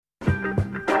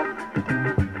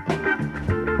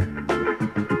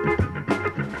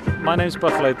my name's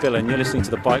Buffalo Bill and you're listening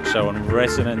to The Bike Show on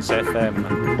Resonance FM.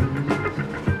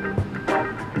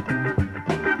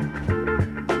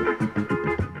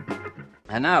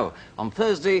 And now, on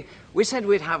Thursday, we said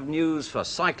we'd have news for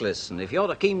cyclists, and if you're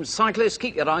a keen cyclist,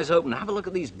 keep your eyes open and have a look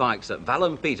at these bikes that Val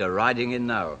and Peter are riding in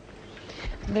now.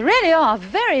 They really are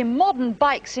very modern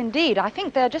bikes indeed. I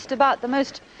think they're just about the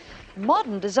most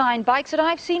modern design bikes that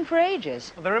I've seen for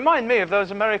ages. Well, they remind me of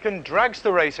those American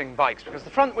dragster racing bikes because the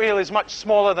front wheel is much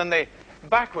smaller than the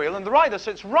back wheel, and the rider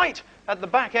sits right at the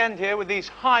back end here with these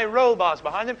high roll bars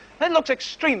behind him. It looks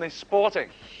extremely sporting.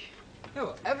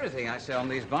 Oh, everything I see on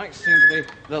these bikes seems to be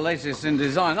the latest in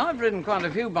design. I've ridden quite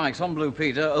a few bikes on Blue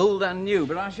Peter, old and new,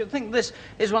 but I should think this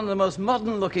is one of the most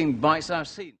modern-looking bikes I've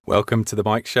seen. Welcome to the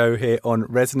Bike Show here on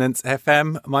Resonance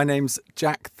FM. My name's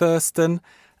Jack Thurston,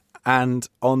 and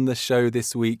on the show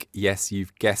this week, yes,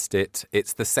 you've guessed it,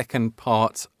 it's the second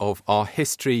part of our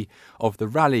history of the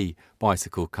Raleigh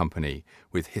Bicycle Company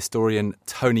with historian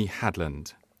Tony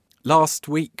Hadland. Last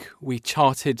week, we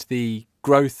charted the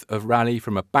growth of Raleigh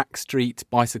from a backstreet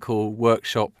bicycle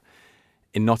workshop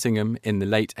in Nottingham in the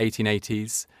late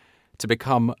 1880s to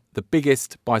become the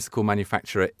biggest bicycle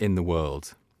manufacturer in the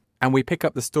world. And we pick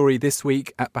up the story this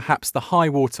week at perhaps the high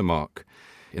watermark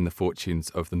in the fortunes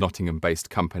of the Nottingham-based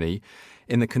company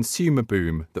in the consumer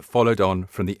boom that followed on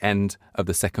from the end of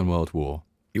the Second World War.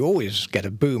 You always get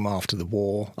a boom after the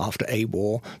war, after a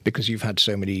war, because you've had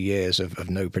so many years of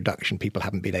no production. People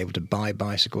haven't been able to buy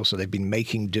bicycles, so they've been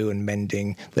making do and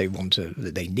mending. They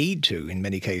need to, in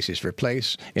many cases,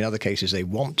 replace. In other cases, they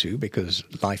want to, because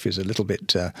life is a little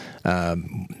bit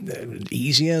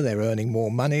easier. They're earning more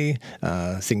money.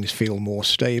 Things feel more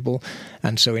stable.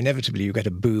 And so inevitably, you get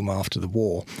a boom after the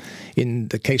war. In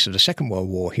the case of the Second World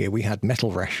War here, we had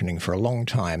metal rationing for a long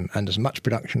time, and as much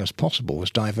production as possible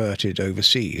was diverted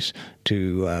overseas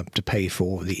to pay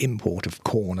for the import of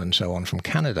corn and so on from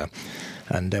Canada.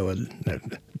 And there were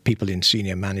people in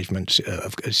senior management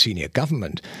of senior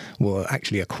government were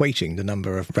actually equating the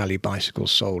number of Raleigh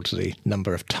bicycles sold to the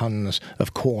number of tons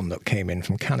of corn that came in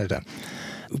from Canada.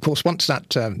 Of course, once that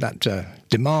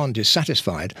demand is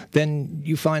satisfied, then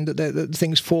you find that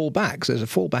things fall back. So there's a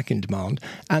fallback in demand,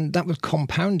 and that was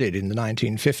compounded in the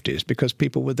 1950s because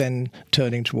people were then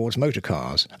turning towards motor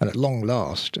cars. And at long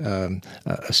last, a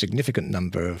significant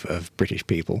number of British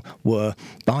people were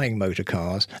buying motor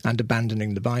cars and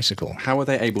abandoning the bicycle. How are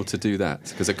they able to do that?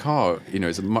 Because a car,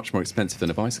 is much more expensive than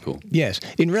a bicycle. Yes.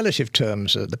 In relative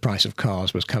terms, the price of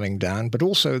cars was coming down, but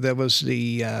also there was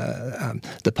the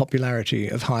popularity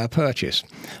of hire purchase.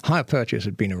 Hire purchase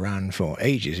had been around for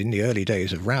ages. In the early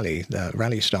days of Raleigh,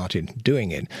 Raleigh started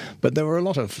doing it, but there were a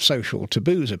lot of social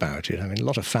taboos about it. I mean, a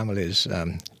lot of families,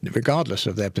 regardless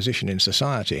of their position in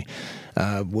society,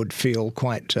 would feel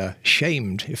quite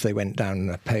shamed if they went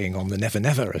down paying on the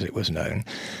never-never, as it was known.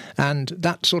 And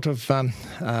that sort of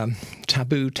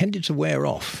taboo tended to wear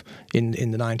off in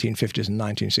the 1950s and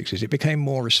 1960s. It became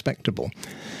more respectable.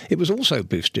 It was also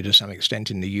boosted to some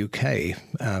extent in the UK,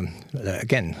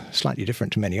 again, slightly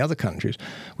different to many other countries,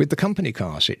 with the company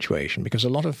car situation, because a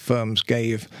lot of firms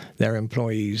gave their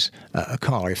employees a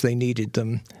car if they needed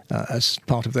them as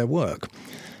part of their work.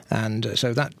 And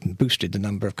so that boosted the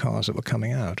number of cars that were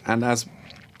coming out. And as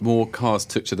more cars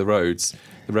took to the roads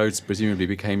presumably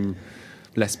became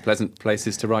less pleasant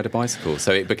places to ride a bicycle.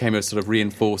 So it became a sort of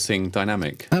reinforcing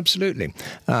dynamic. Absolutely.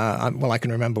 I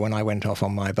can remember when I went off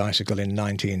on my bicycle in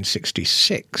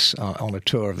 1966 on a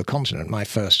tour of the continent. My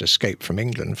first escape from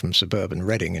England, from suburban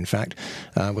Reading, in fact,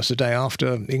 was the day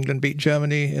after England beat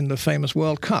Germany in the famous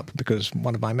World Cup, because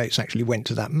one of my mates actually went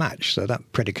to that match. So that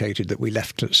predicated that we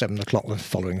left at 7 o'clock the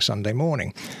following Sunday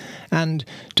morning. And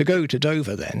to go to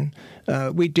Dover then,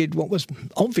 we did what was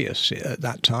obvious at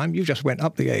that time. You just went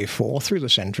up the A4 through the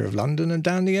centre of London and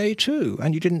down the A2,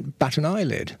 and you didn't bat an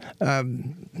eyelid.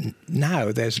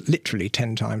 Now there's literally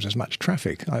 10 times as much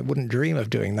traffic. I wouldn't dream of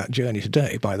doing that journey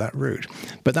today by that route.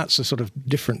 But that's the sort of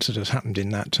difference that has happened in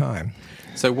that time.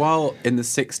 So while in the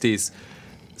 60s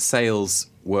sales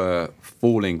were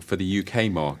falling for the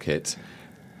UK market,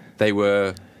 they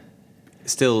were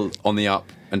still on the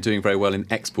up and doing very well in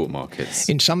export markets.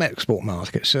 In some export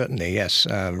markets, certainly, yes.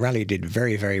 Raleigh did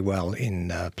very, very well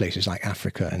in places like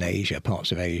Africa and Asia,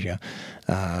 parts of Asia.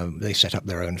 They set up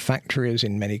their own factories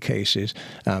in many cases,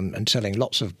 and selling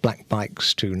lots of black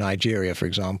bikes to Nigeria, for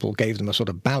example, gave them a sort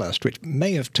of ballast which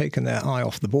may have taken their eye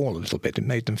off the ball a little bit. It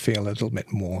made them feel a little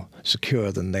bit more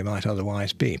secure than they might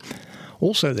otherwise be.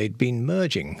 Also, they'd been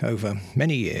merging over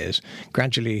many years,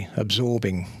 gradually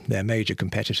absorbing their major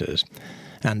competitors.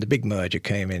 And the big merger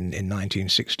came in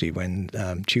 1960 when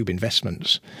Tube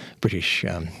Investments, British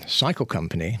cycle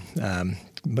company,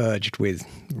 merged with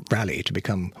Raleigh to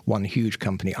become one huge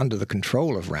company under the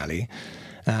control of Raleigh.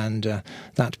 And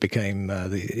that became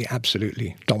the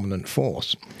absolutely dominant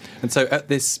force. And so at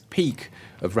this peak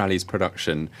of Raleigh's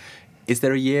production, is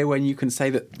there a year when you can say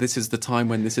that this is the time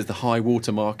when this is the high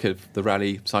watermark of the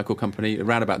Raleigh Cycle Company?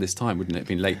 Around about this time, wouldn't it have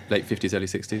been late 50s, early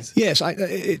 60s? Yes,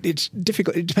 it's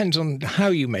difficult. It depends on how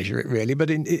you measure it, really. But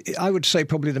I would say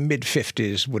probably the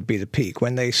mid-50s would be the peak,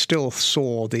 when they still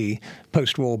saw the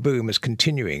post-war boom as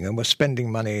continuing and were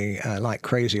spending money like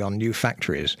crazy on new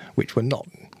factories, which were not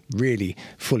really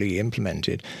fully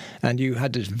implemented. And you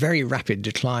had this very rapid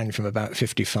decline from about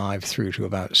 55 through to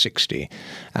about 60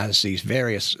 as these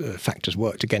various factors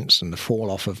worked against them, the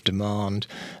fall-off of demand,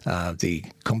 the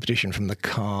competition from the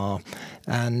car,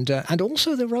 and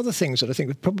also there were other things that I think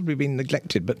have probably been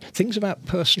neglected, but things about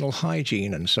personal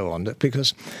hygiene and so on,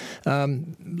 because a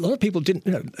lot of people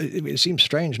didn't, it seems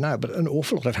strange now, but an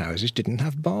awful lot of houses didn't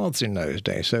have baths in those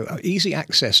days. So easy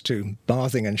access to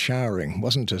bathing and showering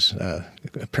wasn't as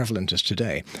prevalent as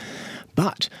today.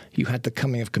 But you had the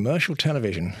coming of commercial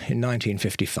television in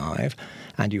 1955,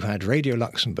 and you had Radio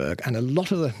Luxembourg, and a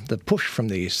lot of the push from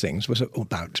these things was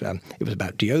about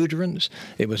deodorants.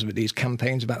 It was these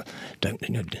campaigns about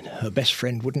her best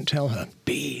friend wouldn't tell her,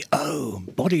 B.O.,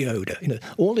 body odour.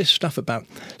 All this stuff about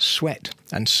sweat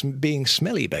and being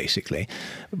smelly, basically.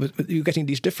 But you're getting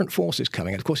these different forces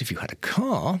coming. And of course, if you had a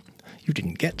car, you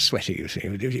didn't get sweaty, you see.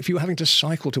 If you were having to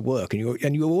cycle to work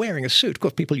and you were wearing a suit, of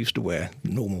course, people used to wear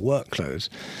normal work clothes.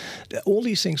 All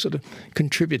these things sort of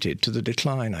contributed to the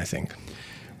decline, I think.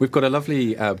 We've got a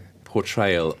lovely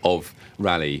portrayal of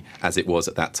Raleigh as it was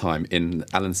at that time in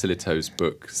Alan Sillitoe's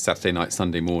book, Saturday Night,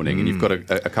 Sunday Morning, and you've got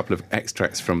a couple of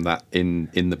extracts from that in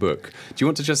the book. Do you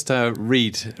want to just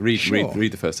read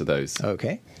the first of those?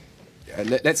 OK.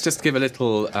 Let's just give a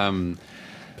little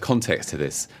context to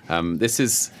this. This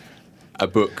is a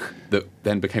book that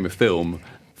then became a film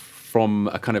from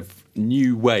a kind of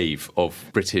new wave of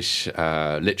British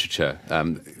literature,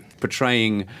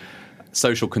 portraying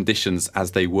social conditions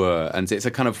as they were. And it's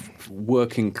a kind of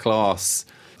working class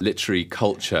literary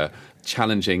culture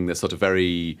challenging the sort of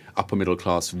very upper middle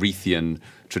class Reithian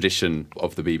tradition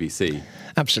of the BBC.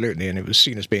 Absolutely, and it was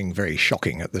seen as being very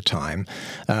shocking at the time.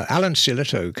 Alan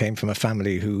Sillitoe came from a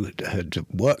family who had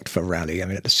worked for Raleigh. I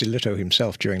mean, Sillitoe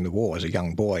himself, during the war, as a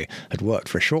young boy, had worked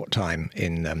for a short time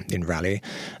in Raleigh.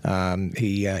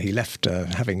 He left,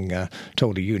 having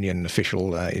told a union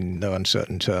official in no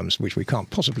uncertain terms, which we can't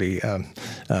possibly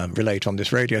relate on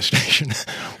this radio station,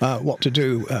 what to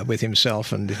do with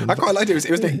himself. And I quite liked it. It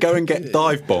was go and get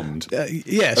dive bombed.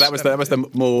 Yes, but that was the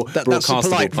more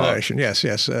broadcastable polite part. version. Yes,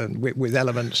 with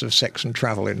elements of sex and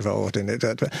travel involved in it.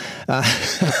 But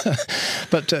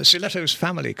Sillitoe's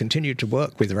family continued to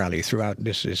work with Raleigh throughout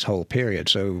this whole period.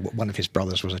 So one of his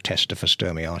brothers was a tester for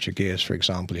Sturmey Archer Gears, for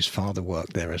example. His father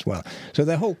worked there as well. So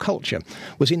their whole culture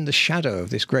was in the shadow of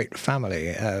this great family,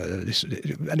 and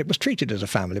it was treated as a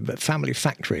family, but family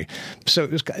factory. So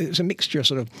it was a mixture of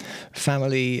sort of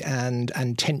family and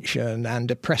tension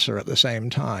and oppressor at the same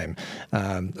time.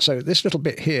 So this little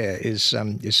bit here is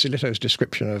Sillitoe's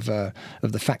description of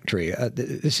the factory.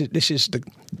 This is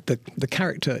the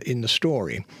character in the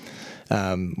story.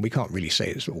 We can't really say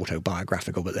it's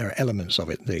autobiographical, but there are elements of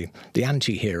it. The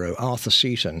anti-hero, Arthur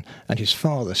Seaton, and his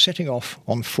father setting off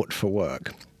on foot for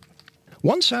work.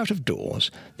 Once out of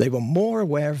doors, they were more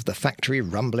aware of the factory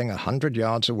rumbling 100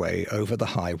 yards away over the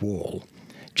high wall.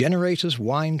 Generators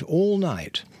whined all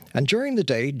night, and during the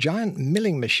day giant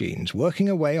milling machines working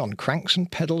away on cranks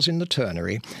and pedals in the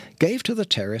turnary gave to the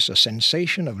terrace a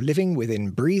sensation of living within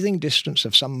breathing distance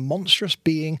of some monstrous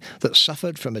being that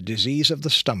suffered from a disease of the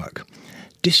stomach.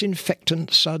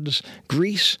 Disinfectant suds,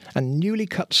 grease and newly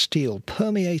cut steel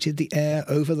permeated the air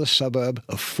over the suburb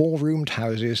of four-roomed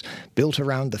houses built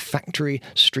around the factory,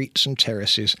 streets and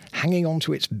terraces, hanging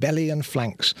onto its belly and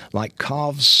flanks like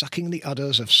calves sucking the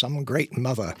udders of some great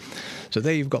mother. So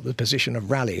there you've got the position of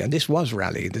Raleigh, and this was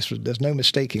Raleigh. There's no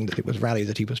mistaking that it was Raleigh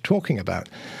that he was talking about.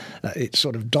 Its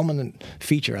sort of dominant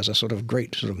feature as a sort of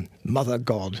great sort of mother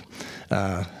god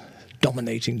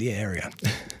dominating the area.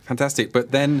 Fantastic. But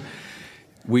then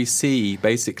we see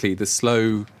basically the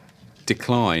slow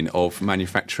decline of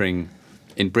manufacturing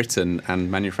in Britain and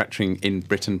manufacturing in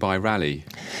Britain by Raleigh.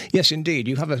 Yes, indeed.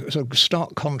 You have a sort of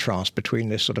stark contrast between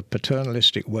this sort of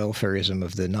paternalistic welfarism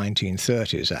of the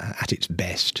 1930s at its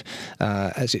best,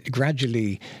 as it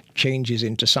gradually changes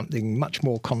into something much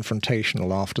more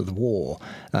confrontational after the war.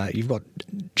 You've got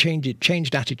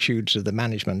changed attitudes of the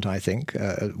management, I think,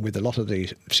 with a lot of the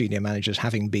senior managers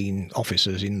having been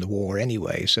officers in the war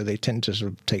anyway, so they tend to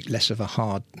sort of take less of a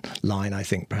hard line, I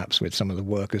think, perhaps with some of the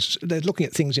workers. They're looking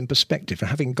at things in perspective.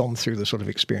 having gone through the sort of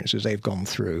experiences they've gone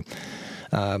through,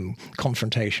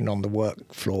 confrontation on the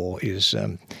work floor is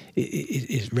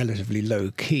relatively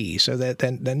low key. So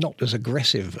they're not as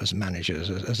aggressive as managers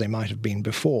as they might have been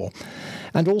before.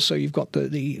 And also you've got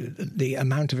the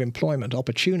amount of employment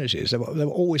opportunities. There were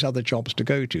always other jobs to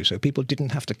go to, so people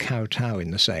didn't have to kowtow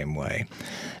in the same way.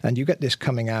 And you get this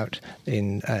coming out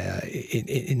in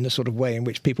the sort of way in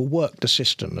which people worked the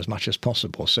system as much as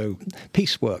possible. So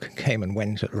piecework came and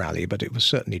went at Raleigh, but it was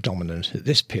certainly dominant at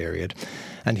this period.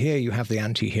 And here you have the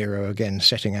anti-hero again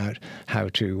setting out how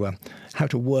to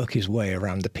work his way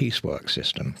around the piecework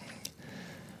system.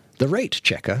 The rate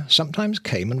checker sometimes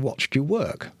came and watched you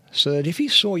work, so that if he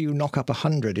saw you knock up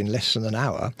 100 in less than an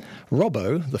hour,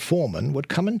 Robbo, the foreman, would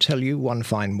come and tell you one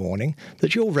fine morning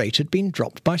that your rate had been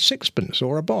dropped by sixpence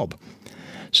or a bob.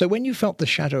 So when you felt the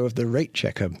shadow of the rate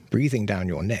checker breathing down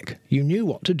your neck, you knew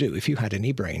what to do if you had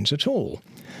any brains at all.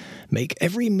 Make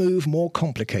every move more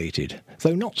complicated,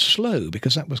 though not slow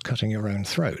because that was cutting your own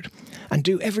throat. And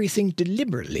do everything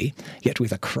deliberately, yet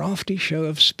with a crafty show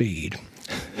of speed.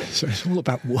 So it's all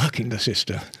about working the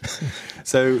system.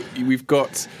 So we've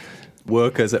got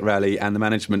workers at Raleigh and the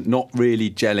management not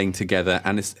really gelling together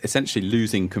and essentially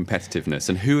losing competitiveness.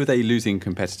 And who are they losing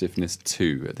competitiveness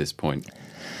to at this point?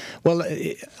 Well,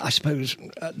 I suppose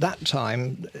at that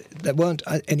time there weren't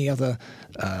any other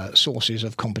sources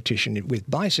of competition with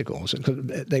bicycles.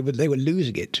 They were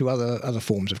losing it to other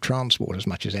forms of transport as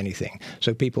much as anything.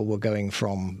 So people were going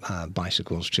from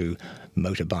bicycles to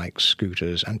motorbikes,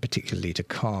 scooters, and particularly to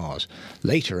cars.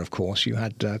 Later, of course, you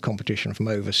had competition from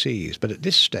overseas. But at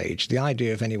this stage, the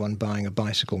idea of anyone buying a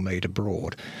bicycle made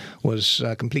abroad was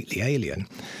completely alien.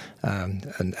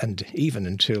 And even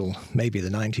until maybe the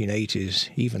 1980s,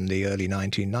 even the early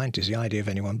 1990s, the idea of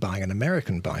anyone buying an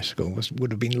American bicycle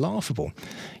would have been laughable.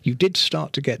 You did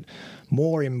start to get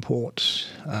more imports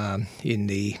in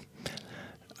the,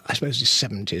 I suppose,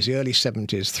 the early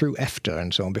 70s, through EFTA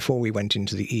and so on. Before we went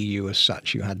into the EU as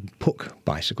such, you had Puck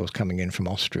bicycles coming in from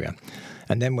Austria.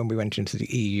 And then when we went into the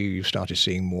EU, you started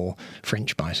seeing more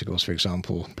French bicycles, for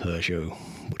example. Peugeot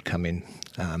would come in.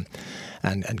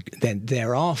 And then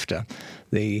thereafter,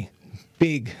 the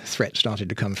big threat started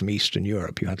to come from Eastern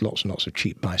Europe. You had lots and lots of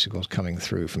cheap bicycles coming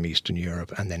through from Eastern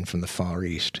Europe and then from the Far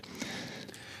East.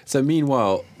 So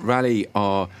meanwhile, Raleigh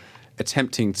are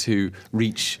attempting to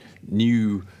reach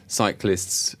new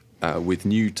cyclists with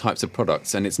new types of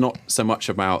products. And it's not so much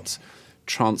about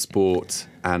transport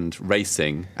and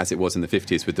racing as it was in the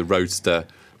 50s with the Roadster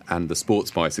and the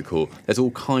sports bicycle. There's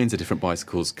all kinds of different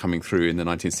bicycles coming through in the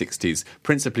 1960s,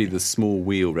 principally the small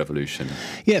wheel revolution.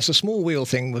 Yes, the small wheel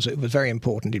thing was very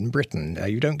important in Britain.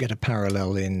 You don't get a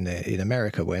parallel in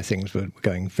America where things were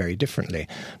going very differently.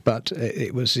 But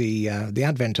it was the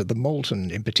advent of the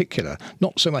Moulton in particular,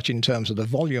 not so much in terms of the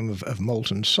volume of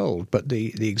Moulton sold, but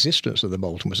the existence of the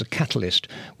Moulton was a catalyst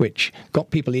which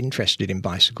got people interested in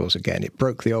bicycles again. It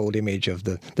broke the old image of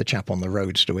the chap on the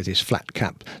Roadster with his flat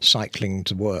cap cycling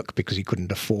to work because he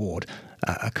couldn't afford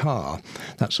a car.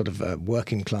 That sort of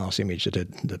working class image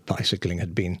that bicycling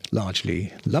had been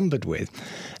largely lumbered with.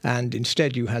 And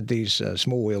instead you had these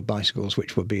small wheel bicycles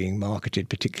which were being marketed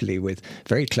particularly with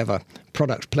very clever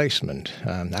product placement.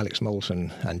 Alex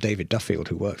Moulton and David Duffield,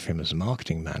 who worked for him as a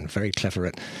marketing man, very clever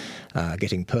at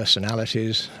getting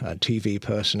personalities, TV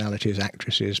personalities,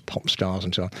 actresses, pop stars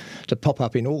and so on, to pop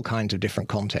up in all kinds of different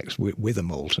contexts with a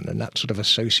Moulton. And that sort of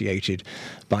associated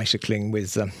bicycling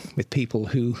with people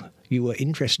who you were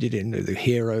interested in, the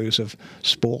heroes of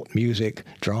sport, music,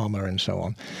 drama, and so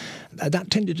on. That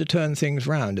tended to turn things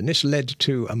round, and this led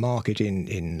to a market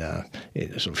in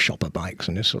sort of shopper bikes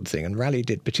and this sort of thing. And Raleigh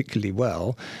did particularly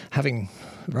well, having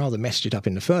rather messed it up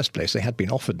in the first place. They had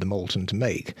been offered the Moulton to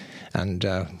make and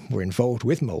were involved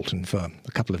with Moulton for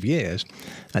a couple of years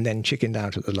and then chickened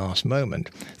out at the last moment,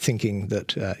 thinking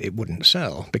that it wouldn't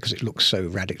sell because it looks so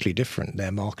radically different.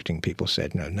 Their marketing people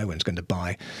said, no one's going to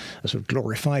buy a sort of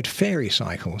glorified fairy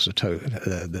cycle.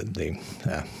 The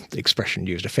expression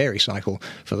used, a fairy cycle,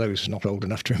 for those not old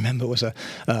enough to remember, was a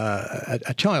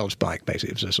child's bike, basically.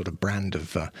 It was a sort of brand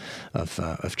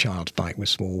of child's bike with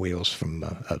small wheels from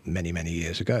many, many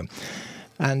years ago.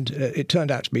 And it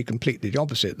turned out to be completely the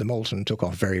opposite. The Moulton took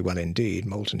off very well indeed.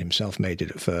 Moulton himself made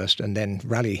it at first, and then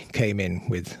Raleigh came in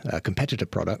with competitor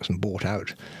products and bought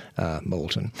out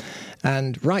Moulton.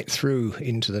 And right through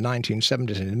into the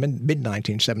 1970s, in the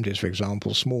mid-1970s, for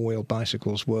example, small-wheel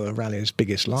bicycles were Raleigh's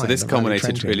biggest line. So this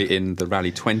culminated really in the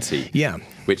Raleigh 20, yeah,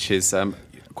 which is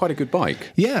quite a good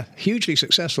bike. Yeah, hugely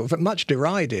successful, but much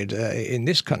derided in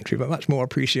this country, but much more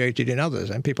appreciated in others.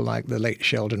 And people like the late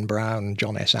Sheldon Brown,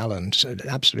 John S. Allen,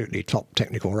 absolutely top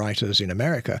technical writers in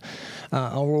America,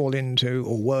 are all into,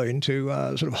 or were into,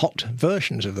 sort of hot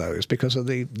versions of those because of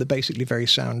the basically very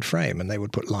sound frame, and they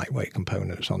would put lightweight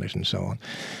components on it and so on.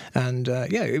 And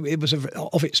it was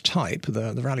of its type.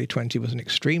 The Raleigh 20 was an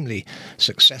extremely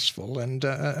successful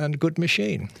and good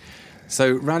machine.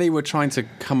 So Raleigh were trying to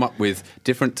come up with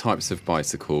different types of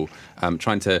bicycle,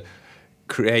 trying to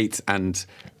create and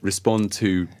respond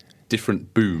to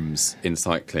different booms in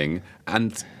cycling,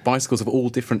 and bicycles of all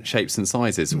different shapes and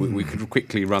sizes. We could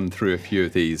quickly run through a few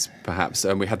of these, perhaps.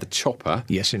 We had the Chopper.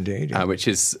 Yes, indeed. Yeah. Which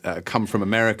has come from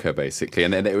America, basically.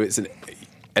 And then it was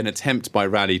an attempt by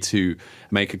Raleigh to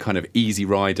make a kind of easy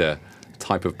rider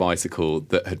type of bicycle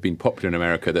that had been popular in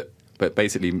America, but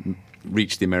basically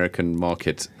reached the American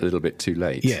market a little bit too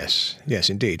late. Yes,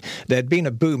 indeed. There'd been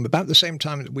a boom about the same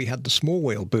time that we had the small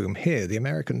wheel boom here. The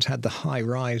Americans had the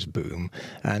high-rise boom,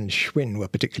 and Schwinn were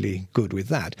particularly good with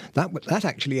that. That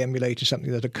actually emulated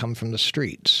something that had come from the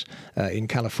streets in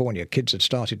California. Kids had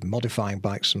started modifying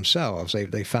bikes themselves.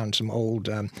 They found some old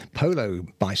polo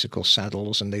bicycle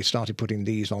saddles, and they started putting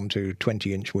these onto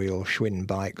 20-inch wheel Schwinn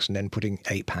bikes, and then putting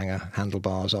ape-hanger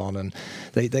handlebars on, and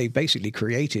they basically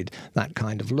created that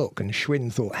kind of look. And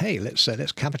Schwinn thought, hey, let's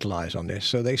capitalise on this.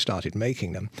 So they started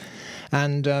making them.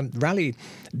 And Raleigh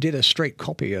did a straight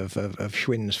copy of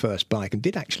Schwinn's first bike and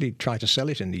did actually try to sell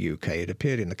it in the UK. It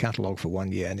appeared in the catalogue for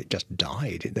 1 year and it just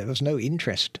died. There was no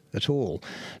interest at all.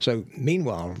 So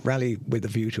meanwhile, Raleigh, with a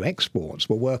view to exports,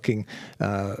 were working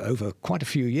over quite a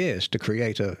few years to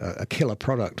create a killer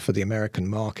product for the American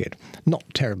market, not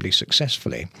terribly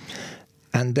successfully.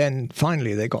 And then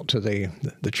finally they got to the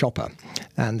Chopper,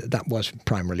 and that was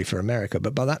primarily for America.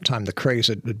 But by that time the craze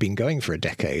had been going for a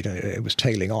decade, and it was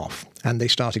tailing off. And they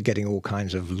started getting all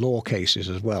kinds of law cases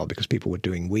as well, because people were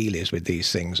doing wheelies with these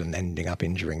things and ending up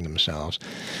injuring themselves.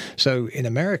 So in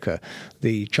America,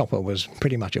 the Chopper was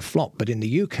pretty much a flop, but in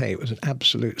the UK it was an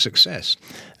absolute success.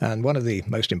 And one of the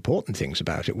most important things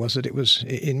about it was that it was,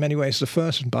 in many ways, the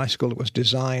first bicycle that was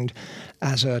designed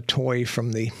as a toy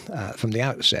from the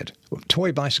outset.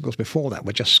 Toy bicycles before that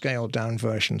were just scaled-down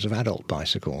versions of adult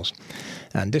bicycles,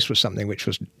 and this was something which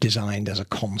was designed as a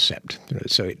concept.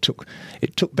 So it took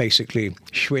basically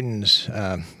Schwinn's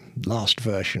last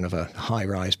version of a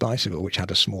high-rise bicycle, which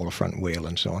had a smaller front wheel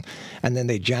and so on, and then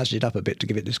they jazzed it up a bit to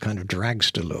give it this kind of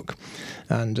dragster look,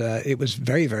 and it was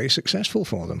very, very successful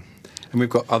for them. And we've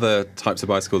got other types of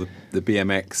bicycle, the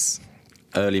BMX,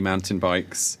 early mountain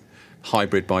bikes,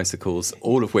 hybrid bicycles,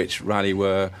 all of which Raleigh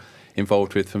were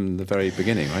involved with from the very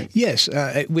beginning, right? Yes,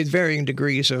 with varying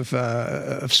degrees of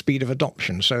speed of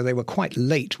adoption. So they were quite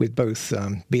late with both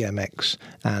BMX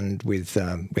and with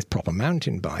proper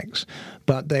mountain bikes,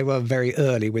 but they were very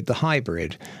early with the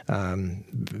hybrid.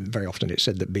 Very often it's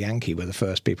said that Bianchi were the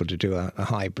first people to do a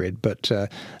hybrid, but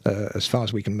as far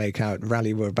as we can make out,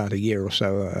 Raleigh were about a year or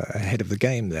so ahead of the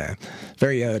game there,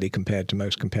 very early compared to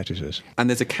most competitors. And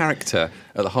there's a character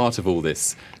at the heart of all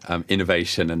this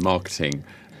innovation and marketing.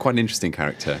 Quite an interesting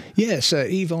character. Yes,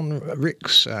 Yvonne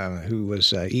Rix, who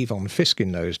was Yvonne Fisk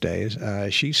in those days,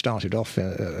 she started off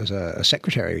as a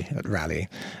secretary at Raleigh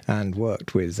and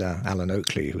worked with Alan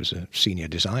Oakley, who was a senior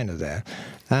designer there,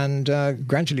 and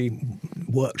gradually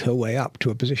worked her way up to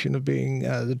a position of being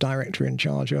the director in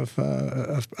charge of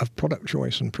product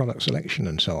choice and product selection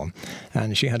and so on.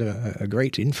 And she had a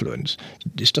great influence.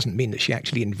 This doesn't mean that she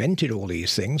actually invented all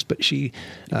these things, but she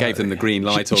gave them the green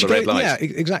light or the red light. Yeah,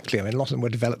 exactly. I mean, a lot of them were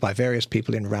developed by various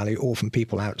people in Raleigh or from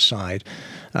people outside.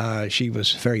 She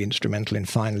was very instrumental in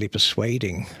finally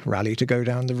persuading Raleigh to go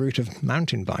down the route of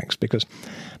mountain bikes, because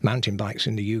mountain bikes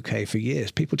in the UK for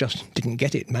years, people just didn't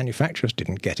get it. Manufacturers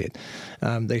didn't get it.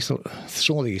 They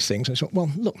saw these things and thought, well,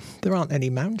 look, there aren't any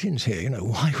mountains here.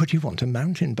 Why would you want a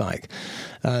mountain bike?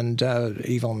 And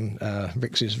Yvonne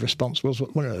Rix's response was,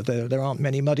 well, there aren't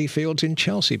many muddy fields in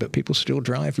Chelsea, but people still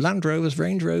drive Land Rovers,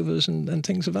 Range Rovers and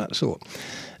things of that sort.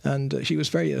 And she was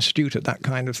very astute at that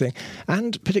kind of thing,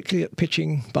 and particularly at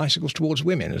pitching bicycles towards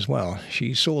women as well.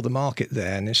 She saw the market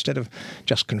there, and instead of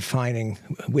just confining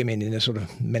women in a sort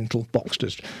of mental box,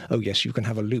 just, oh yes, you can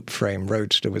have a loop frame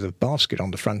roadster with a basket on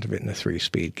the front of it and a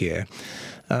 3-speed gear,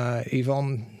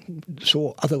 Yvonne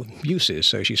saw other uses,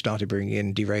 so she started bringing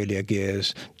in derailleur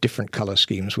gears, different colour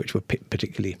schemes which were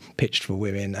particularly pitched for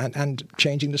women, and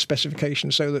changing the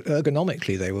specifications so that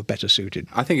ergonomically they were better suited.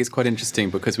 I think it's quite interesting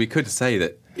because we could say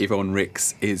that Yvonne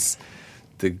Rix is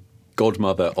the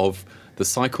godmother of the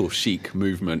cycle chic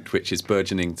movement, which is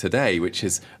burgeoning today, which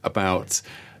is about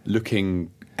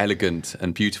looking elegant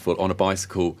and beautiful on a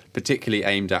bicycle, particularly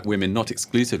aimed at women, not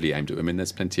exclusively aimed at women.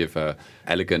 There's plenty of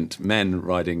elegant men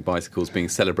riding bicycles being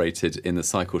celebrated in the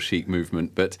cycle chic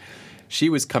movement, but she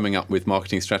was coming up with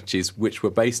marketing strategies which were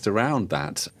based around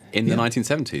that in the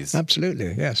 1970s.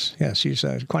 Absolutely, yes. She's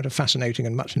quite a fascinating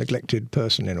and much neglected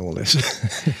person in all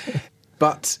this.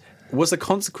 But was a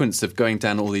consequence of going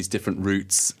down all these different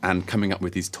routes and coming up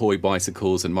with these toy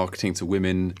bicycles and marketing to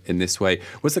women in this way,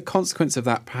 was the consequence of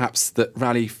that perhaps that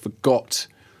Raleigh forgot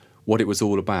what it was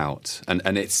all about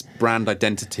and its brand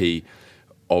identity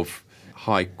of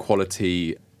high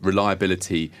quality,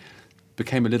 reliability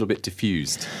became a little bit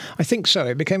diffused? I think so.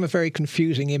 It became a very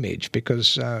confusing image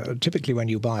because typically when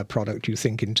you buy a product, you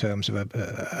think in terms of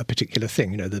a particular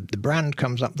thing. You know, the brand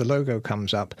comes up, the logo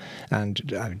comes up, and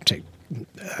take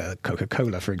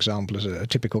Coca-Cola, for example, as a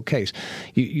typical case.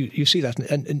 You see that,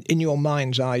 and in your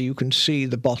mind's eye, you can see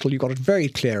the bottle. You've got a very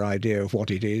clear idea of what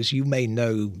it is. You may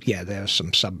know, there are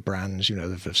some sub-brands,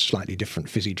 of slightly different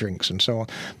fizzy drinks and so on,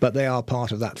 but they are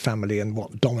part of that family, and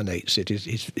what dominates it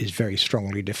is very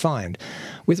strongly defined.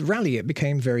 With Raleigh, it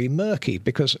became very murky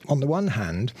because, on the one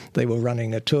hand, they were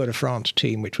running a Tour de France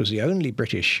team, which was the only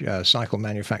British cycle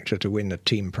manufacturer to win a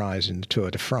team prize in the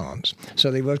Tour de France. So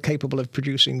they were capable of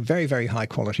producing very, very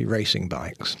high-quality racing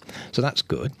bikes. So that's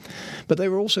good. But they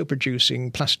were also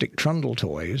producing plastic trundle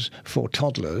toys for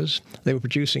toddlers. They were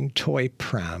producing toy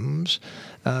prams.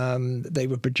 They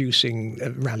were producing a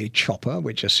Raleigh chopper,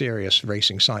 which a serious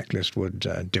racing cyclist would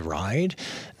deride,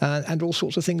 and all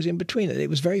sorts of things in between. It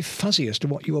was very fuzzy as to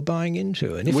what you were buying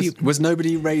into. And was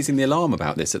nobody raising the alarm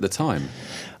about this at the time?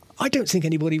 I don't think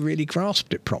anybody really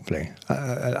grasped it properly.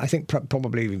 I think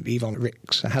probably Yvonne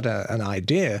Ricks had an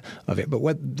idea of it, but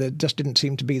there just didn't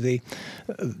seem to be the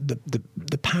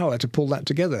power to pull that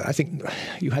together. I think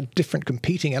you had different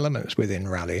competing elements within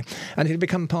Raleigh, and it had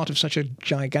become part of such a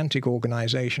gigantic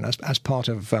organisation as part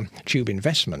of Tube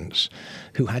Investments,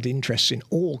 who had interests in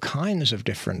all kinds of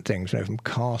different things, from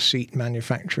car seat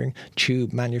manufacturing,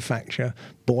 tube manufacture,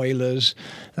 boilers,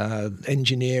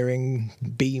 engineering,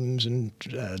 beams and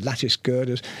lattice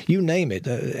girders, you name it,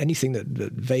 anything that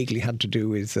vaguely had to do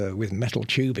with metal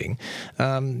tubing,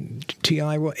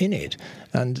 TI were in it,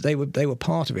 and they were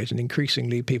part of it, and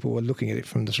increasingly people were looking at it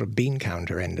from the sort of bean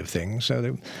counter end of things.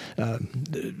 So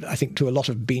I think to a lot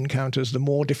of bean counters, the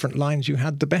more different lines you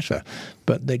had, the better,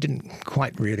 but they didn't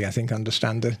quite really, I think,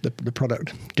 understand the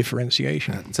product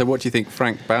differentiation. So what do you think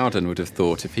Frank Bowden would have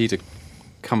thought if he'd have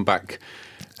come back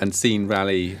and seen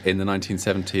Raleigh in the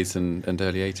 1970s and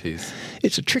early 80s?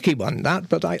 It's a tricky one, that,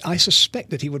 but I suspect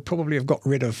that he would probably have got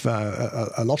rid of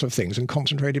a lot of things and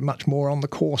concentrated much more on the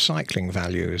core cycling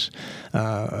values.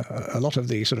 A lot of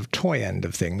the sort of toy end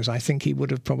of things, I think he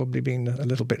would have probably been a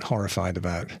little bit horrified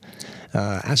about.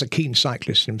 As a keen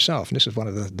cyclist himself, and this is one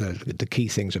of the key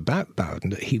things about Bowden,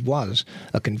 that he was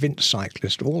a convinced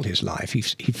cyclist all his life. He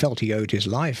felt he owed his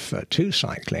life to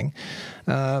cycling.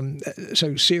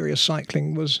 So serious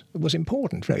cycling was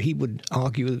important. He would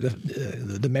argue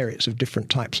the merits of different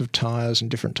types of tyres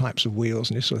and different types of wheels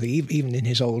and this sort of thing, even in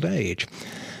his old age.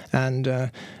 And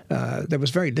there was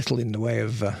very little in the way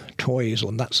of toys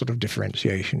or that sort of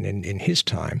differentiation in his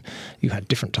time. You had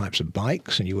different types of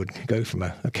bikes, and you would go from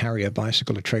a carrier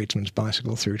bicycle, a tradesman's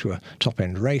bicycle, through to a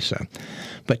top-end racer.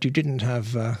 But you didn't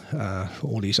have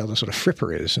all these other sort of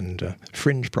fripperies and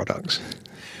fringe products.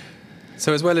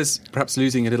 So as well as perhaps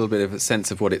losing a little bit of a sense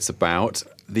of what it's about,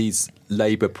 these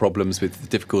labour problems with the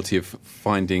difficulty of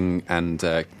finding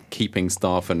and keeping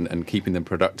staff and keeping them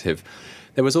productive,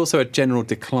 there was also a general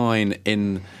decline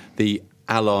in the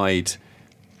allied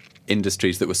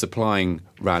industries that were supplying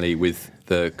Raleigh with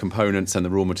the components and the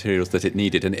raw materials that it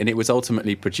needed. And it was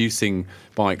ultimately producing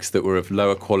bikes that were of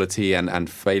lower quality and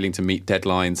failing to meet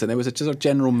deadlines. And there was a sort of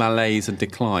general malaise and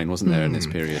decline, wasn't there, in this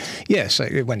period? Yes,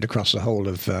 it went across the whole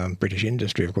of British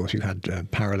industry. Of course, you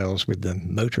had parallels with the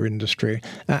motor industry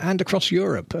and across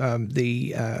Europe.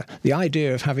 The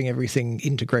idea of having everything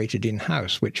integrated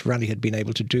in-house, which Raleigh had been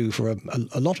able to do for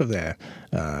a lot of their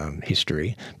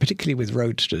history, particularly with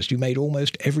roadsters. You made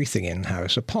almost everything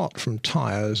in-house, apart from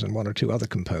tyres and one or two other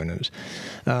components.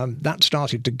 That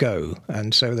started to go,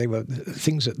 and so they were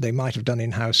things that they might have done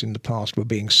in-house in the past were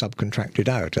being subcontracted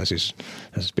out, as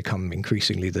has become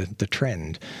increasingly the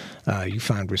trend. You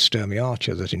found with Sturmey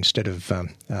Archer that instead of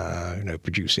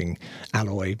producing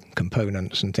alloy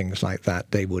components and things like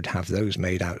that, they would have those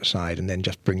made outside and then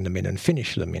just bring them in and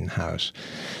finish them in-house.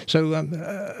 So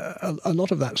a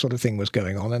lot of that sort of thing was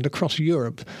going on, and across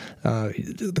Europe,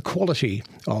 the quality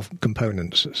of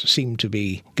components seemed to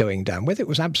be going down. whether it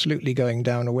was absolutely going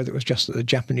down or whether it was just that the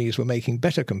Japanese were making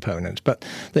better components, but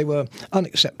they were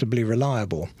unacceptably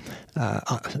reliable.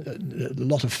 A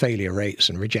lot of failure rates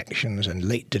and rejections and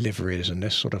late deliveries and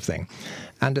this sort of thing.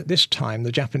 And at this time,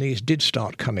 the Japanese did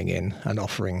start coming in and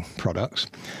offering products.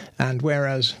 And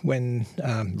whereas when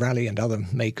Raleigh and other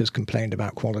makers complained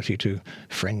about quality to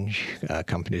French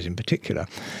companies in particular,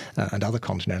 and other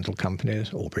continental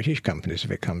companies, or British companies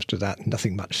if it comes to that,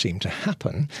 nothing much seemed to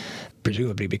happen,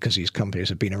 presumably because these companies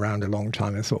have been around a long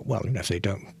time and thought, well,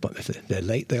 if they're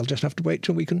late, they'll just have to wait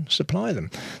till we can supply them.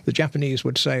 The Japanese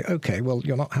would say, OK, well,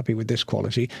 you're not happy with this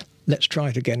quality, let's try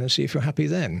it again and see if you're happy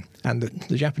then. And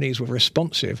the Japanese were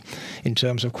responsive in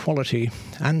terms of quality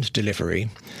and delivery.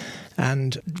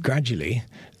 And gradually,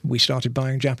 we started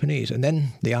buying Japanese. And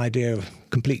then the idea of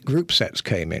complete group sets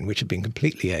came in, which had been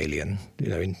completely alien.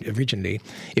 Originally,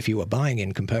 if you were buying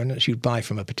in components, you'd buy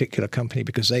from a particular company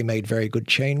because they made very good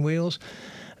chain wheels.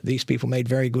 These people made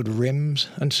very good rims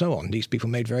and so on. These people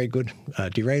made very good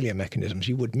derailleur mechanisms.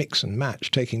 You would mix and match,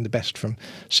 taking the best from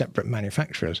separate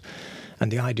manufacturers.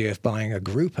 And the idea of buying a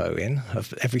Gruppo in,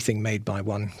 of everything made by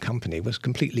one company, was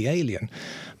completely alien.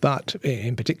 But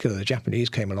in particular, the Japanese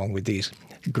came along with these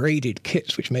graded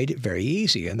kits, which made it very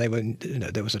easy. And they were,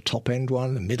 there was a top-end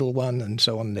one, a middle one, and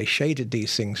so on. They shaded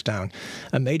these things down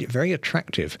and made it very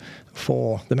attractive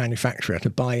for the manufacturer to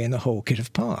buy in a whole kit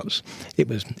of parts. It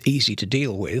was easy to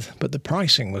deal with, but the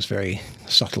pricing was very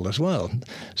subtle as well.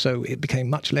 So it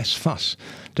became much less fuss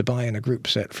to buy in a group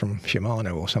set from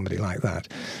Shimano or somebody like that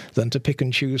than to pick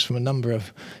and choose from a number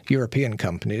of European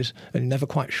companies and never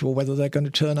quite sure whether they're going to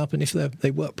turn up and if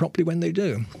they work properly when they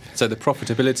do. So the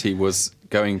profitability was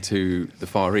going to the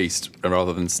Far East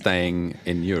rather than staying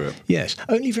in Europe? Yes,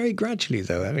 only very gradually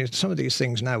though. I mean, some of these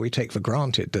things now we take for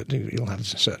granted that you'll have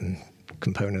certain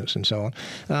components and so on.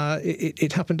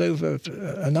 It happened over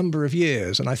a number of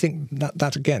years, and I think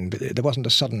that again, there wasn't a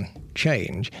sudden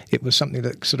change. It was something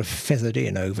that sort of feathered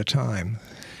in over time.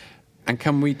 And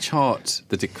can we chart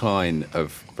the decline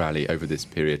of Raleigh over this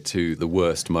period to the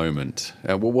worst moment?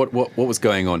 What was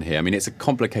going on here? I mean, it's a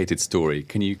complicated story.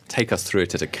 Can you take us through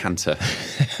it at a canter?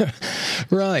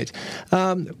 Right.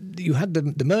 You had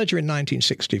the merger in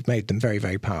 1960 made them very,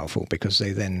 very powerful because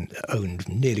they then owned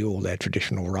nearly all their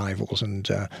traditional rivals and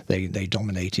they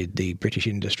dominated the British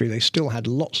industry. They still had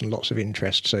lots and lots of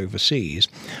interests overseas,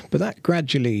 but that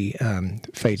gradually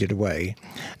faded away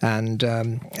and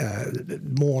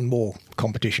more and more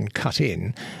competition cut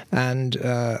in, and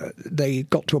they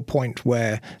got to a point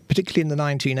where, particularly in the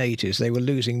 1980s, they were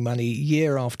losing money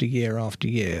year after year after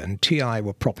year, and TI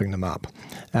were propping them up.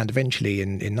 And eventually,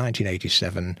 in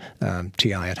 1987,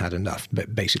 TI had enough,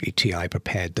 but basically TI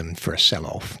prepared them for a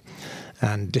sell-off.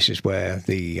 And this is where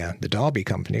the Derby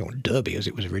company, or Derby as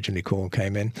it was originally called,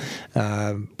 came in,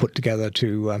 put together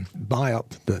to buy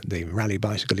up the Raleigh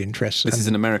Bicycle interests. This is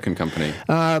an American company?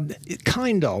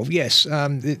 Kind of, yes. I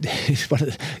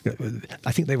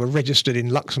think they were registered in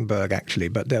Luxembourg, actually,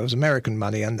 but there was American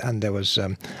money, and there was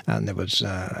Alan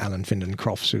Findon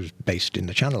Crofts, who's based in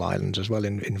the Channel Islands as well,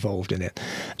 involved in it.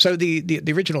 So the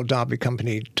original Derby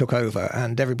company took over,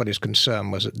 and everybody's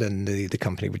concern was that then the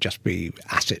company would just be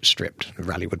asset stripped.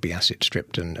 Raleigh would be asset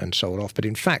stripped and sold off. But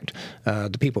in fact,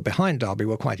 the people behind Derby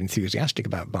were quite enthusiastic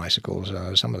about bicycles,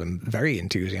 some of them very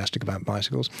enthusiastic about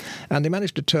bicycles, and they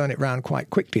managed to turn it around quite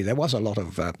quickly. There was a lot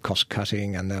of cost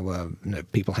cutting, and there were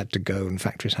people had to go and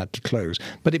factories had to close.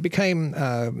 But it became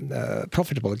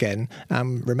profitable again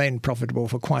and remained profitable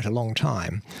for quite a long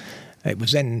time. It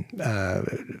was then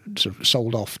sort of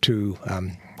sold off to,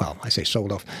 I say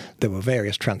sold off, there were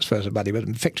various transfers of money, but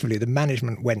effectively the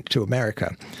management went to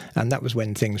America, and that was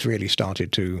when things really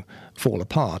started to fall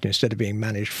apart. Instead of being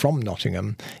managed from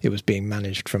Nottingham, it was being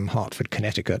managed from Hartford,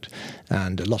 Connecticut,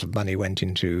 and a lot of money went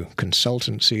into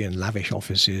consultancy and lavish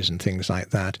offices and things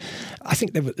like that. I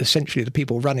think they were essentially the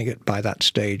people running it by that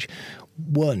stage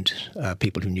weren't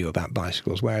people who knew about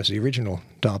bicycles, whereas the original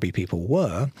Derby people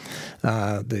were.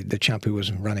 The chap who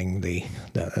was running the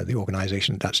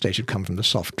organisation at that stage had come from the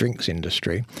soft drinks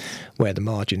industry, where the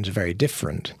margins are very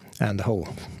different, and the whole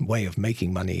way of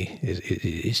making money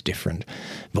is different.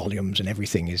 Volumes and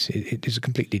everything is a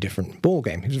completely different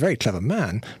ballgame. He was a very clever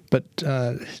man, but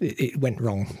it went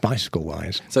wrong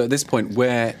bicycle-wise. So at this point,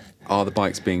 where are the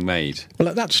bikes being made? Well,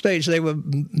 at that stage, they were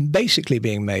basically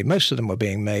being made. Most of them were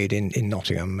being made in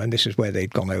Nottingham, and this is where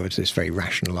they'd gone over to this very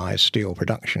rationalised steel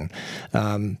production.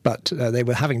 But they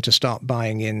were having to start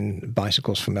buying in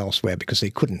bicycles from elsewhere because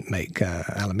they couldn't make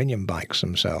aluminium bikes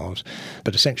themselves.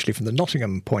 But essentially, from the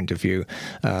Nottingham point of view,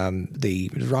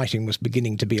 the writing was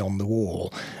beginning to be on the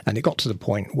wall, and it got to the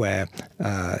point where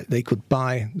Raleigh could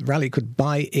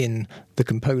buy in the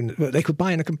component. They could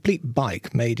buy in a complete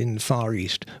bike made in the Far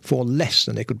East for less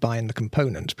than they could buy in the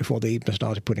components before they even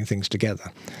started putting things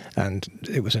together. And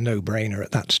it was a no-brainer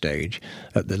at that stage,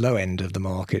 at the low end of the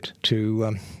market,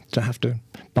 to have to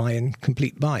buy in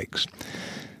complete bikes.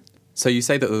 So you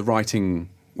say that the writing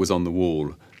was on the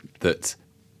wall, that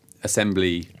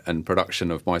assembly and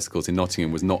production of bicycles in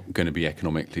Nottingham was not going to be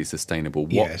economically sustainable.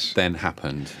 What then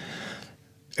happened?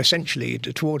 Essentially,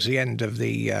 towards the end of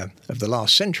the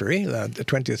last century, the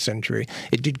 20th century,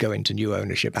 it did go into new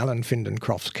ownership. Alan Findon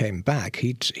Crofts came back.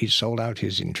 He'd sold out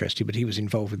his interest, but he was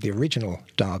involved with the original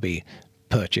Derby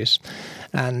purchase,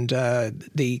 and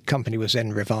the company was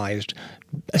then revised,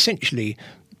 essentially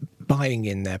buying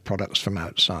in their products from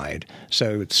outside.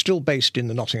 So it's still based in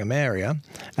the Nottingham area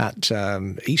at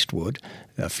Eastwood,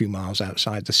 a few miles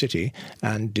outside the city,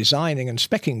 and designing and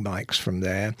speccing bikes from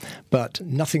there, but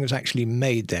nothing was actually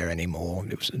made there anymore.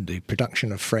 The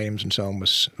production of frames and so on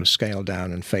was scaled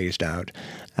down and phased out,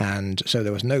 and so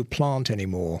there was no plant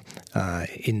anymore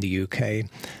in the UK.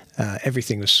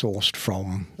 Everything was sourced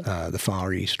from the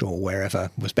Far East or wherever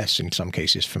was best, in some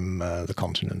cases from the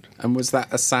continent. And was that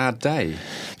a sad day?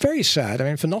 Very sad. I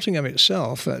mean, for Nottingham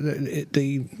itself,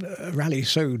 the rally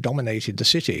so dominated the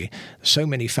city, so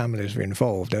many families were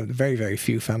involved. There were very, very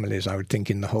few families, I would think,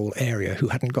 in the whole area who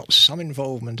hadn't got some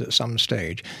involvement at some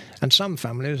stage. And some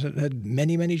families had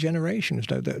many, many generations,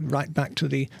 right back to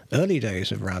the early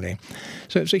days of rally.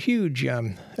 So it's a huge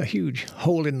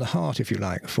hole in the heart, if you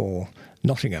like, for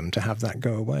Nottingham to have that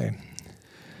go away.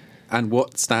 And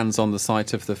what stands on the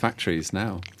site of the factories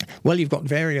now? Well, you've got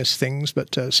various things,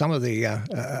 but some of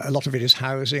a lot of it is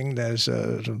housing. There's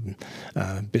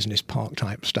business park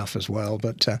type stuff as well,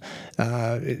 but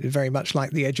very much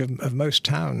like the edge of most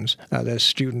towns. There's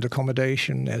student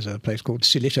accommodation. There's a place called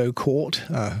Silito Court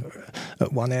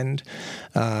at one end.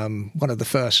 One of the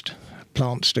first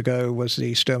plants to go was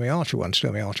the Sturmey Archer one.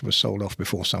 Sturmey Archer was sold off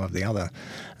before some of the other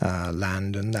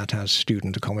land, and that has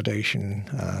student accommodation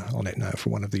on it now for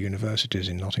one of the universities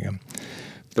in Nottingham.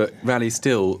 But Raleigh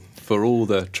still, for all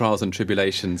the trials and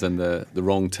tribulations and the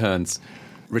wrong turns,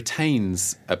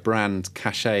 retains a brand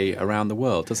cachet around the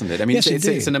world, doesn't it? I mean, yes,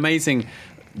 it's an amazing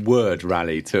word,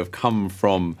 Raleigh, to have come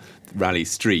from Raleigh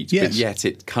Street, yes. But yet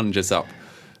it conjures up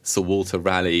Sir Walter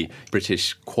Raleigh,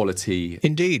 British quality.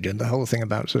 Indeed, and the whole thing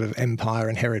about sort of empire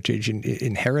and heritage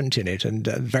inherent in it, and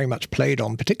very much played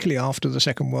on, particularly after the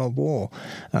Second World War.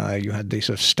 You had this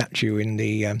sort of statue in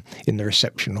the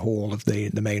reception hall of the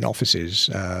main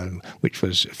offices, which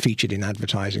was featured in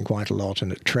advertising quite a lot,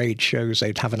 and at trade shows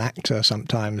they'd have an actor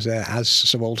sometimes there as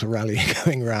Sir Walter Raleigh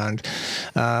going around.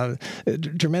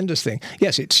 Tremendous thing.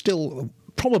 Yes, it's still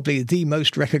probably the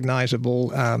most recognisable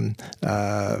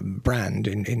brand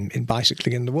in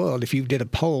bicycling in the world. If you did a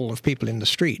poll of people in the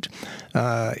street,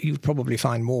 you'd probably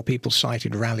find more people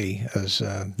cited Raleigh as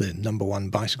the number one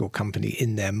bicycle company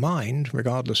in their mind,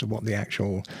 regardless of what the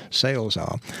actual sales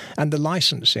are. And the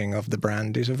licensing of the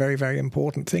brand is a very, very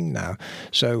important thing now.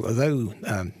 So although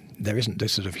there isn't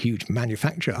this sort of huge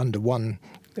manufacture under one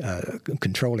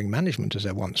controlling management as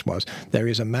there once was, there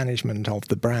is a management of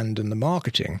the brand and the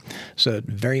marketing. So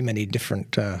very many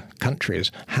different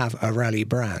countries have a Raleigh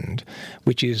brand,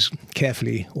 which is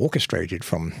carefully orchestrated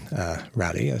from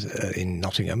Raleigh in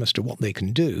Nottingham as to what they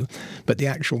can do, but the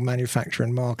actual manufacture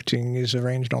and marketing is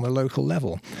arranged on a local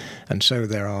level. And so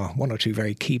there are one or two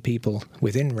very key people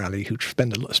within Raleigh who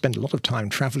spend a lot of time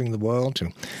travelling the world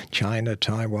to China,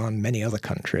 Taiwan, many other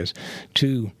countries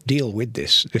to deal with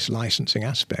this licensing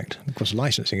aspect. Of course,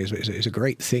 licensing is a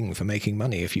great thing for making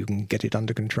money if you can get it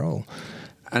under control.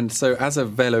 And so as a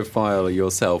velophile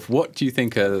yourself, what do you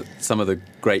think are some of the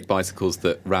great bicycles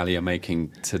that Raleigh are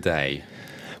making today?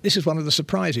 This is one of the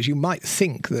surprises. You might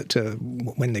think that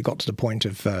when they got to the point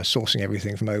of sourcing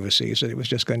everything from overseas, that it was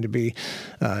just going to be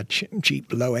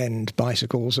cheap, low-end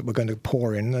bicycles that were going to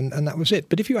pour in, and that was it.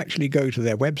 But if you actually go to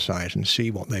their website and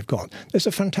see what they've got, there's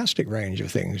a fantastic range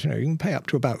of things. You can pay up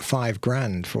to about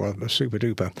 $5,000 for a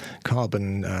super-duper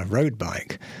carbon road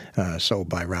bike sold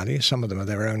by Raleigh. Some of them are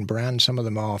their own brand. Some of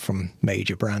them are from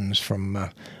major brands from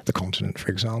the continent, for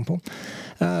example.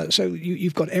 So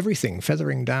you've got everything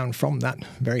feathering down from that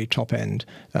very top end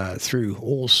through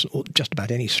just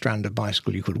about any strand of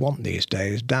bicycle you could want these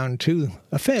days, down to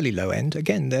a fairly low end.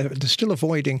 Again, they're still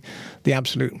avoiding the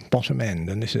absolute bottom end,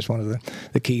 and this is one of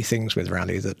the key things with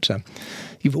Raleigh, that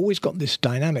you've always got this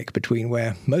dynamic between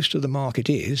where most of the market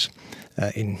is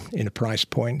in a price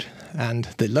point and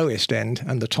the lowest end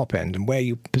and the top end, and where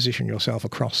you position yourself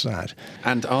across that.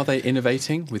 And are they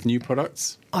innovating with new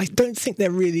products? I don't think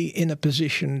they're really in a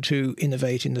position to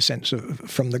innovate in the sense of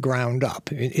from the ground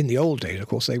up. In the old days, of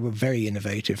course, they were very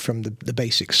innovative from the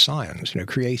basic science,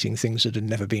 creating things that had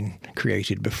never been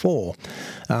created before.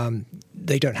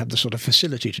 They don't have the sort of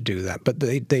facility to do that, but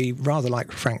they rather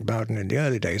like Frank Bowden in the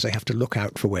early days, they have to look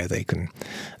out for where they can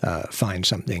find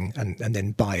something and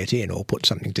then buy it in or put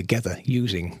something together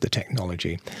using the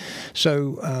technology.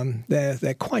 So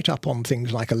they're quite up on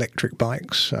things like electric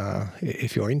bikes.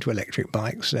 If you're into electric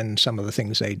bikes, then some of the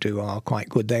things they do are quite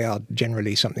good. They are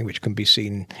generally something which can be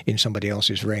seen in somebody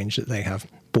else's range that they have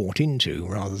bought into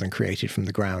rather than created from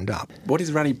the ground up. What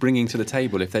is Raleigh bringing to the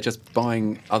table if they're just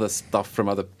buying other stuff from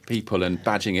other people and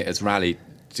badging it as Raleigh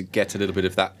to get a little bit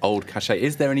of that old cachet?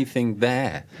 Is there anything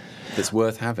there that's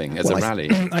worth having as a Raleigh?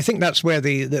 I think that's where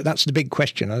that's the big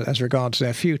question as regards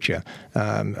their future.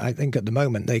 I think at the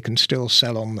moment they can still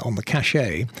sell on the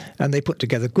cachet, and they put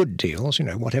together good deals.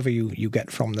 Whatever you get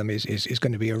from them is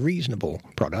going to be a reasonable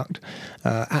product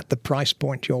at the price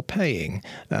point you're paying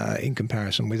in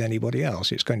comparison with anybody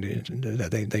else. It's going to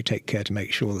they take care to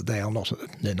make sure that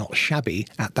they're not shabby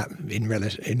at that in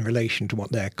relation to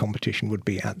what their competition would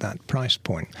be at that price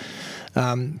point.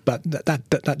 But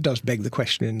that does beg the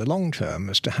question in the long term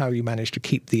as to how you manage to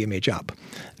keep the image up.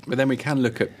 But then we can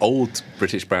look at old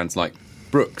British brands like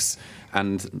Brooks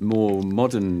and more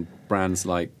modern brands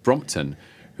like Brompton,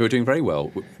 who are doing very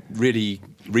well, really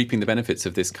reaping the benefits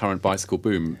of this current bicycle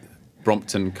boom.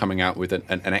 Brompton coming out with an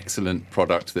excellent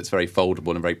product that's very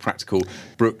foldable and very practical.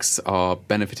 Brooks are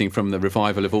benefiting from the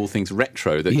revival of all things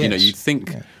retro that, you'd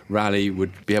think Raleigh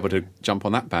would be able to jump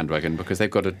on that bandwagon because they've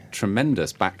got a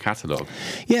tremendous back catalogue.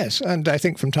 Yes, and I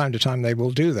think from time to time they will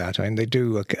do that. I mean, they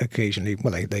do occasionally,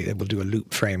 they will do a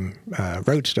loop frame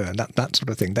roadster and that sort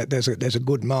of thing. There's a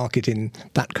good market in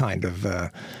that kind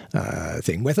of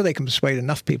thing. Whether they can persuade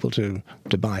enough people to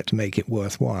buy it to make it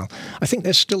worthwhile. I think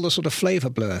there's still the sort of flavour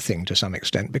blur thing to some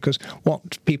extent, because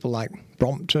what people like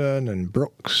Brompton and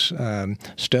Brooks,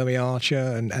 Sturmey Archer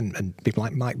and people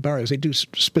like Mike Burrows, they do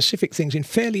specific things in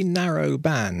fairly narrow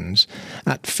bands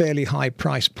at fairly high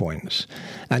price points.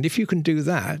 And if you can do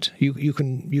that, you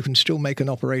can still make an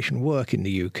operation work in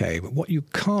the UK. But what you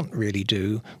can't really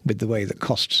do with the way that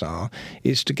costs are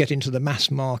is to get into the mass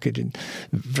market in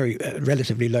very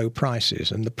relatively low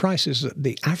prices. And the prices that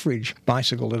the average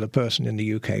bicycle that a person in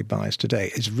the UK buys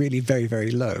today is really very,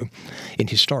 very low in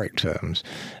historic terms.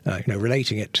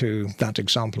 Relating it to that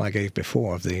example I gave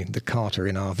before of the carter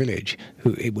in our village,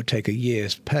 who it would take a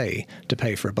year's pay to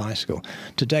pay for a bicycle.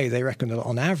 Today, they reckon that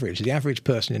on average, the average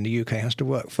person in the UK has to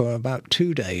work for about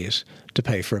 2 days to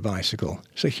pay for a bicycle.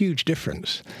 It's a huge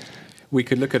difference. We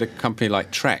could look at a company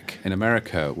like Trek in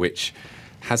America, which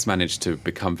has managed to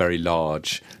become very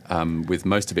large with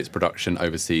most of its production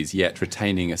overseas, yet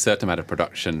retaining a certain amount of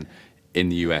production in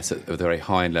the US at a very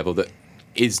high-end level that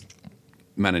is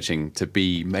managing to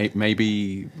be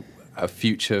maybe a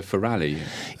future for Raleigh.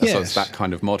 Yes. So it's that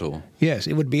kind of model. Yes,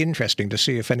 it would be interesting to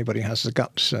see if anybody has the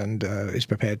guts and is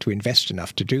prepared to invest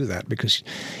enough to do that, because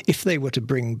if they were to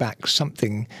bring back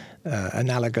something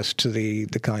analogous to the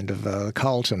kind of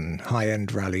Carlton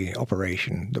high-end Raleigh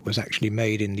operation that was actually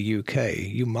made in the UK,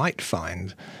 you might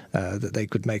find that they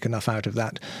could make enough out of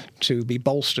that to be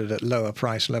bolstered at lower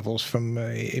price levels from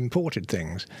imported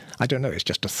things. I don't know, it's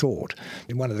just a thought.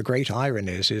 And one of the great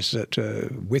ironies is that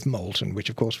with Moulton, which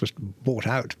of course was bought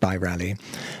out by Raleigh,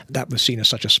 that was seen as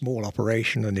such a small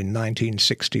operation, and in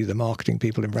 1960 the marketing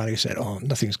people in Raleigh said,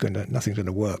 nothing's going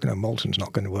to work, Moulton's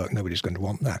not going to work, nobody's going to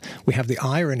want that. We have the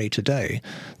irony today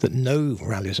that no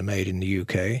Rallies are made in the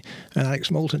UK, and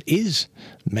Alex Moulton is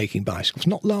making bicycles,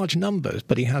 not large numbers,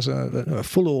 but he has a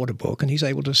full order book, and he's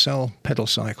able to sell pedal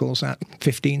cycles at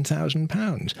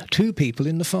 £15,000 to people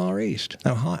in the Far East.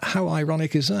 Now, how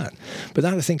ironic is that? But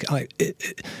that, I think,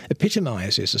 it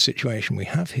epitomises the situation we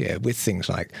have here with things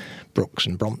like Brooks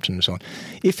and Brompton and so on.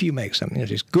 If you make something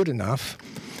that is good enough,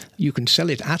 you can sell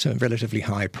it at a relatively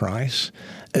high price,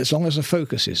 as long as the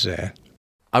focus is there.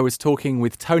 I was talking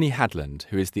with Tony Hadland,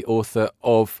 who is the author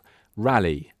of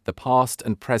Raleigh, the Past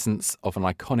and Presence of an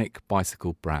Iconic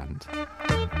Bicycle Brand.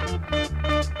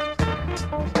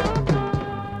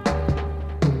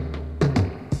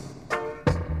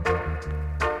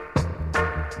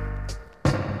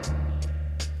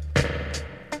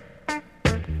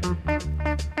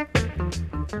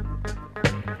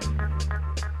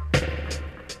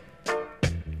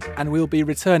 And we'll be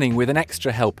returning with an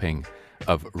extra helping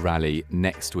of Raleigh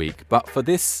next week. But for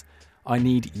this, I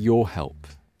need your help.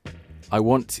 I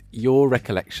want your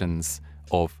recollections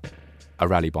of a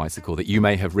Raleigh bicycle that you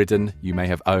may have ridden, you may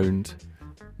have owned.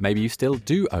 Maybe you still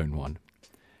do own one.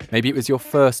 Maybe it was your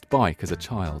first bike as a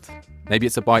child. Maybe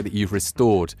it's a bike that you've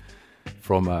restored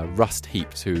from a rust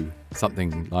heap to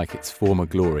something like its former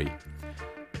glory.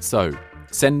 So,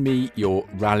 send me your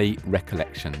rally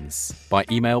recollections by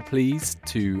email, please,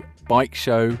 to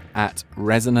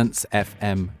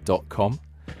bikeshow@resonancefm.com.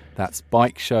 That's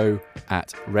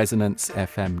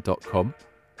bikeshow@resonancefm.com.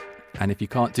 And if you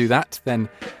can't do that, then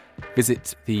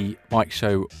visit the Bike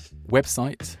Show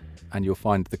website and you'll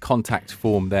find the contact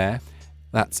form there.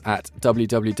 That's at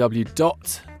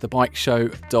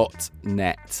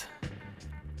www.thebikeshow.net.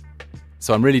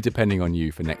 So I'm really depending on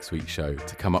you for next week's show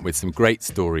to come up with some great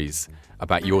stories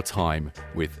about your time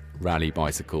with Raleigh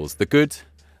bicycles. The good,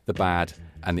 the bad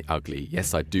and the ugly.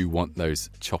 Yes, I do want those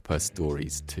chopper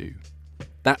stories too.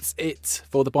 That's it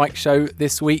for the Bike Show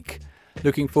this week.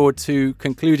 Looking forward to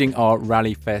concluding our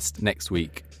Rally Fest next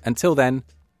week. Until then,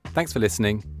 thanks for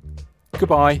listening.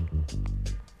 Goodbye.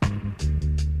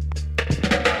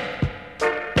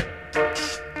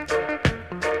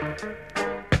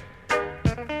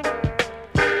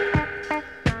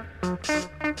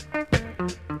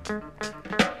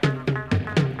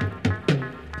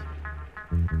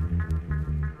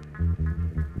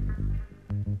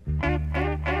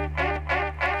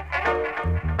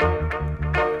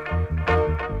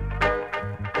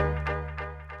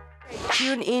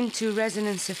 Tune in to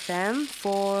Resonance FM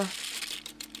for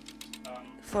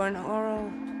an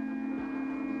oral...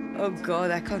 Oh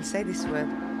God, I can't say this word.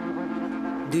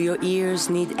 Do your ears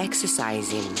need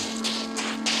exercising?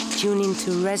 Tune in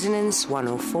to Resonance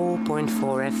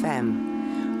 104.4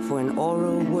 FM for an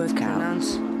oral workout.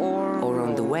 Or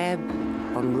on the web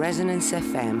on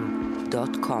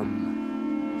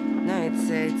resonancefm.com. No, it's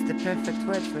the perfect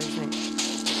word for it, isn't it?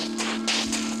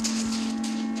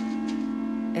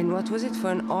 And what was it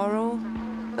for an oral?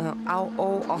 Ow.